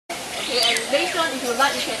later on, if you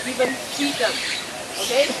like, you can even feed them.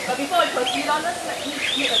 Okay, but before we proceed on, let's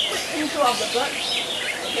give a quick intro of the bird.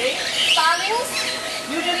 Okay, starlings.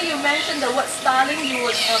 Usually you mention the word starling, you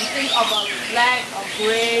would think of a black or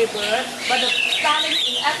grey bird, but the starlings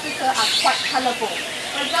in Africa are quite colourful.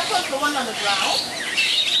 For example, the one on the ground.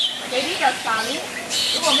 Okay, these are starlings.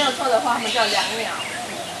 如果没有错的话，他们叫椋鸟。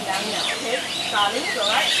椋鸟 ，okay, starlings,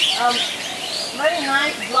 alright. Very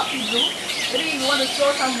nice glossy blue. Maybe you want to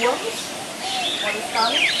show some worms for the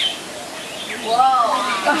starlings. Whoa!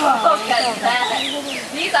 Look at that.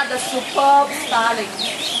 These are the superb starlings.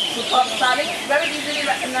 Superb starlings, very easily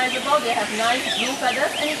recognizable. They have nice blue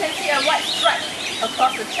feathers, and you can see a white stripe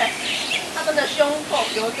across the chest. 它们的胸口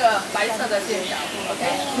有一个白色的线条 ，OK?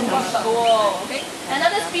 Whoa, OK?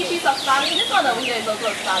 Another species of starling. This one over here is also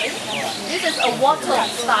a starling. This is a wattled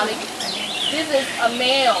starling. This is a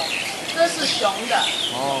male. 这是雄的，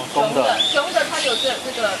雄的它有这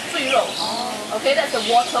个赘肉。Okay, that's the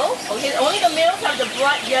wattle. Okay, only the males have the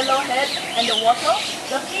bright yellow head and the wattle.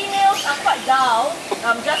 The females are quite dull,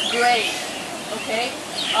 just grey. Okay,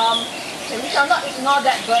 we shall not ignore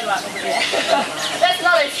that bird right over there. That's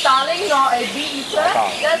not a starling nor a bee eater.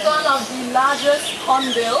 That's one of the largest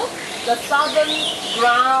hornbill, the southern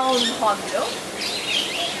ground hornbill.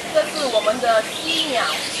 这是我们的犀鸟。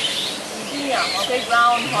Okay,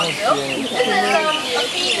 ground hornbill. This is a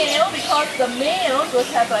female because the males will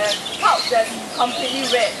have a pouch that's completely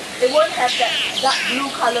red. They won't have that dark blue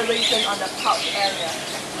coloration on the pouch area.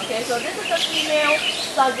 Okay, so this is the female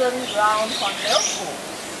southern ground hornbill.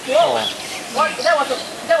 Whoa!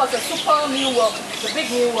 That was a super mealworm, the big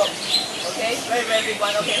mealworm. Okay, very big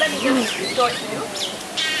one. Okay, let me just show it to you.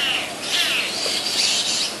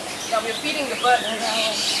 Now we're feeding the bird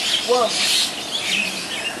worms.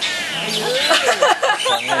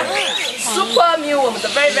 Super mealworm, the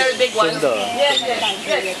very big one. Yes.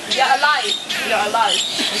 You're alive.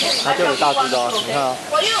 Okay, 它就有大只的哦，你看啊。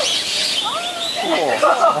For you.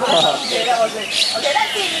 Okay, that was it. Okay, let's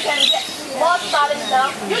see if we can get more starlings now.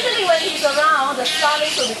 Usually when he's around, the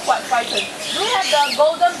starlings will be quite frightened. Do we have the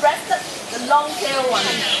golden-breasted, the long-tail one?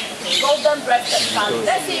 Golden-breasted starling.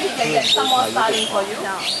 Let's see if we can get some more starling for you.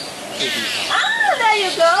 Ah, there you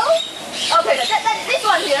go. Okay, this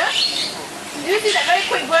one here. Do you see that very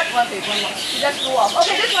quick bird? Okay, one more. He just flew off.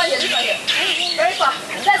 Okay, this one here. Very fast.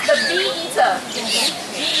 That's the bee eater.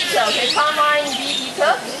 Okay, carmine bee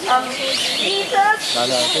eater. Bee eaters.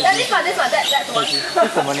 This one, that's one. 这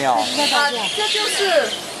什么鸟？这就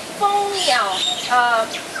是蜂鸟，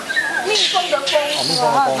蜜蜂的蜂。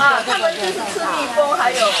它们就是吃蜜蜂，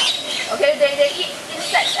还有 ，okay, they eat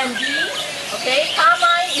insects and bees. Okay,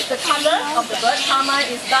 carmine is the color of the bird. Carmine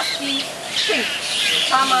is dusty pink.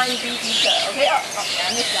 Carmine bee eater. Okay,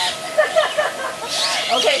 I missed that.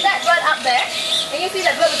 Okay, that bird up there. Can you see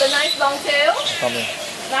that bird with the nice long tail?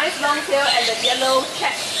 Nice long tail and the yellow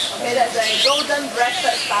check. Okay, that's a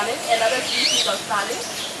golden-breasted starling, another species of starling.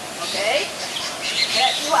 Okay.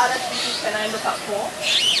 Let's see what other species can I look out for.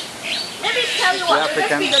 Maybe tell you what, let's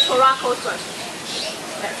just feed the toracos first.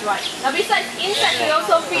 That's right. Now besides insects, we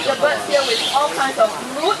also feed the birds here with all kinds of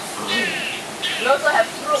fruits. We also have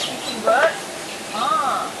fruit-eating birds.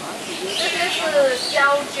 This is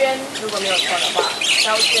胶鹃，如果没有错的话，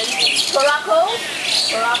胶鹃 toracos,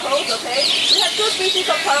 okay. We have two species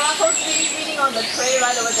of toracos feeding on the tray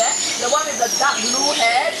right over there. The one with the dark blue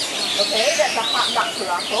head, okay, that's a hard duck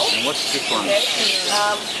toraco. And what's this one? Okay,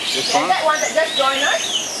 and that one that just joined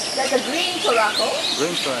us, that's a green toraco.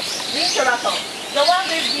 Green toraco. The one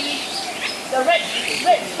with the red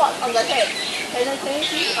spots on the head. Can you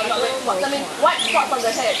see? Not red spots. I mean white spots on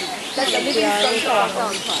the head. That's the Livingstone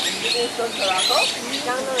toraco. Livingstone toraco.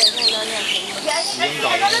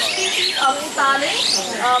 Okay, another species of starling.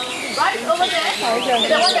 Right over there.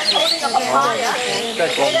 The one that's holding a papaya.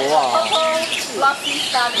 That's a purple glossy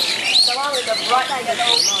starling. The one with the bright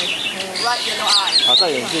yellow eyes. 戴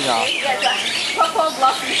眼镜啊。Yes, purple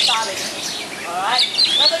glossy starling. Alright.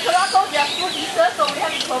 Now the toracos, they are fruit eaters, so we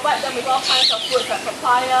have to provide them with all kinds of fruits like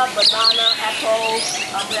papaya, banana, apple.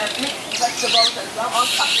 We have mixed vegetables as well, all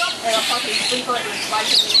chopped up, and of course we sprinkle it with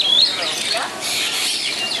vitamins and minerals. Yeah?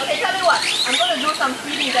 Okay, tell me what. I'm going to do some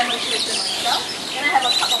feeding demonstration myself. Can I have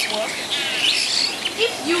a cup of worms?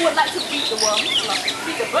 If you would like to feed the worms,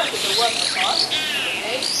 feed the birds with the worms, of course.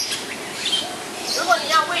 Okay. 如果你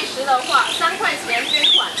要喂食的话，3块钱捐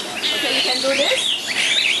款。Okay, you can do this.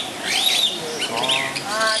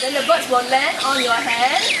 Then the birds will land on your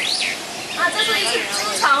hand. 这是一只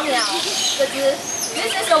金巢鸟，这只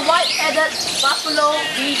This is a white-headed buffalo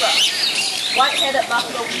weaver. White-headed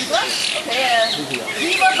buffalo weaver. Okay,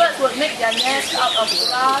 weaver birds would make their nest out of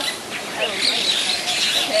grass and trees.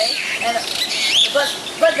 Okay, and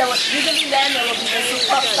But there will usually land there will be the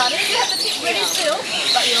superb starling. You have to keep really still,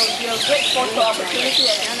 but you'll great photo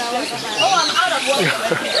opportunity and experience. Oh, I'm out of work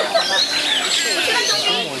already. Would you like to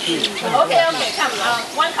feed? Okay, come.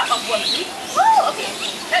 One cup of worm feed. Oh, okay.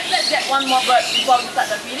 Let's get one more bird before we start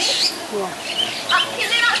the feeding. He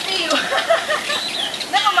did not see you.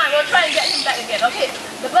 Never mind, we'll try and get him back again. Okay,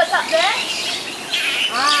 the bird's up there.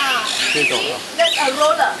 See, that's a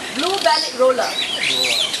roller, blue-bellied roller.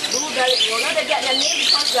 Blue-bellied roller, they get their name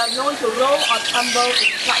because they are known to roll or tumble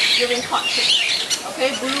like during courtship.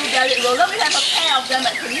 Okay, blue-bellied roller, we have a pair of them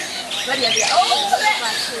actually. Where are they? Oh,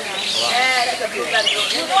 that's a blue-bellied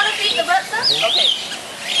roller. You want to feed the birds, sir? Okay.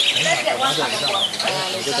 Let's get one cup of water.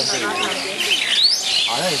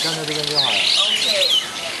 好，那你站在这边就好了。 Okay.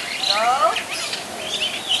 So,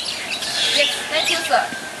 yes, thank you, sir.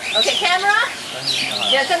 Okay, camera.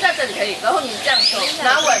 你要站在这里可以，然后你这样手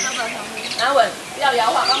拿稳，拿稳，不要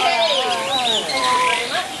摇晃。OK。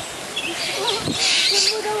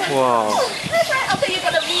哇。That's right. Okay, you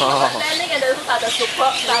got the V landing and those are the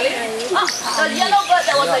superb starling. The yellow bird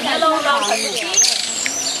that was a yellow round turkey.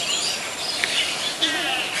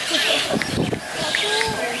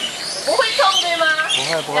 不会痛对吗？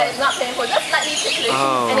不会。It's not painful, just slightly ticklish,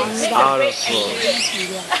 and it makes a great experience.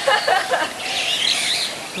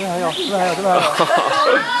 这边还有，这边还有，这边还有。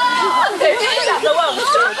对，就是想着问我们好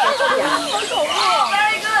恐怖哦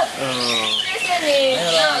 ，Very good。谢谢你，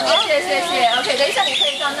谢谢。OK， 等一下你可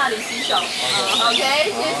以到那里洗手。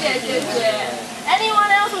OK， 谢谢。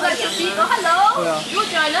Anyone else would like to feed? Oh, hello. You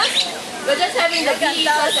join us. We're just having the bees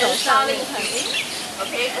and starlings hunting.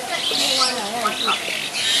 Okay, let's let anyone one cup.